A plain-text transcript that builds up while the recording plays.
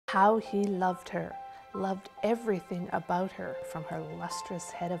How he loved her, loved everything about her, from her lustrous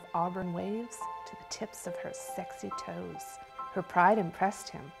head of auburn waves to the tips of her sexy toes. Her pride impressed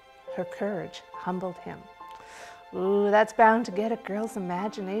him. Her courage humbled him. Ooh, that's bound to get a girl's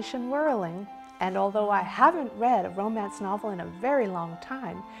imagination whirling. And although I haven't read a romance novel in a very long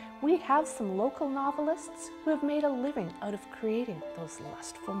time, we have some local novelists who have made a living out of creating those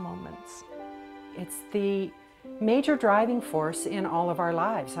lustful moments. It's the major driving force in all of our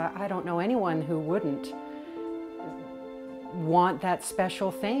lives. I don't know anyone who wouldn't want that special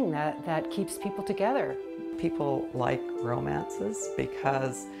thing that keeps people together. People like romances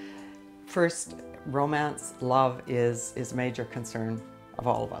because, first, romance, love is a major concern of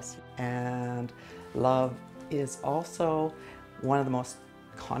all of us. And love is also one of the most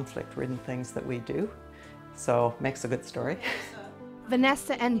conflict-ridden things that we do. So makes a good story.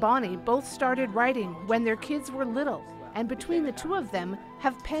 Vanessa and Bonnie both started writing when their kids were little, and between the two of them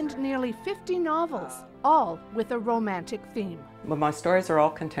have penned nearly 50 novels, all with a romantic theme. But my stories are all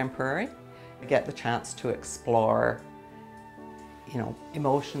contemporary. I get the chance to explore,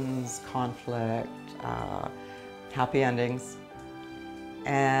 emotions, conflict, happy endings,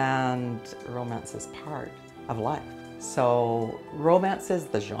 and romance is part of life. So romance is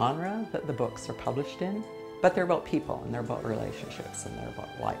the genre that the books are published in, but they're about people, and they're about relationships, and they're about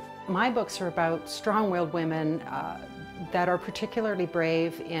life. My books are about strong-willed women that are particularly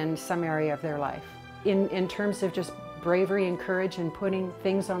brave in some area of their life. In terms of just bravery and courage and putting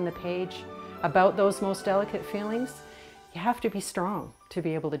things on the page about those most delicate feelings, you have to be strong to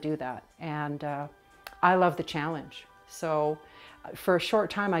be able to do that. And I love the challenge. So for a short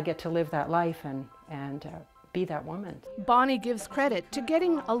time, I get to live that life and be that woman. Bonnie gives credit to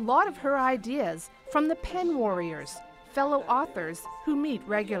getting a lot of her ideas from the pen warriors, fellow authors who meet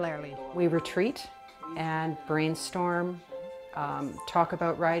regularly. We retreat and brainstorm, talk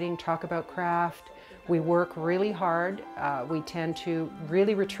about writing, talk about craft. We work really hard. We tend to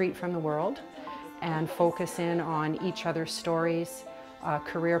really retreat from the world and focus in on each other's stories,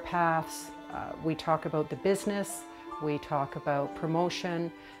 career paths. We talk about the business, we talk about promotion,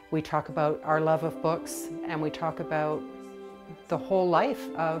 we talk about our love of books, and we talk about the whole life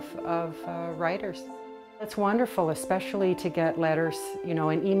of writers. It's wonderful, especially to get letters,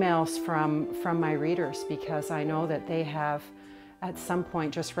 and emails from my readers, because I know that they have at some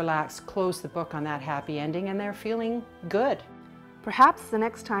point just relaxed, closed the book on that happy ending, and they're feeling good. Perhaps the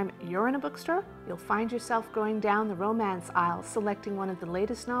next time you're in a bookstore, you'll find yourself going down the romance aisle selecting one of the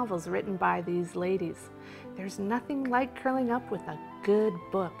latest novels written by these ladies. There's nothing like curling up with a good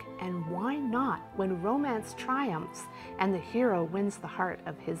book, and why not when romance triumphs and the hero wins the heart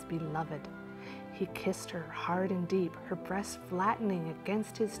of his beloved. He kissed her hard and deep, her breast flattening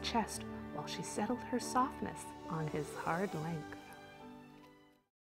against his chest while she settled her softness on his hard length.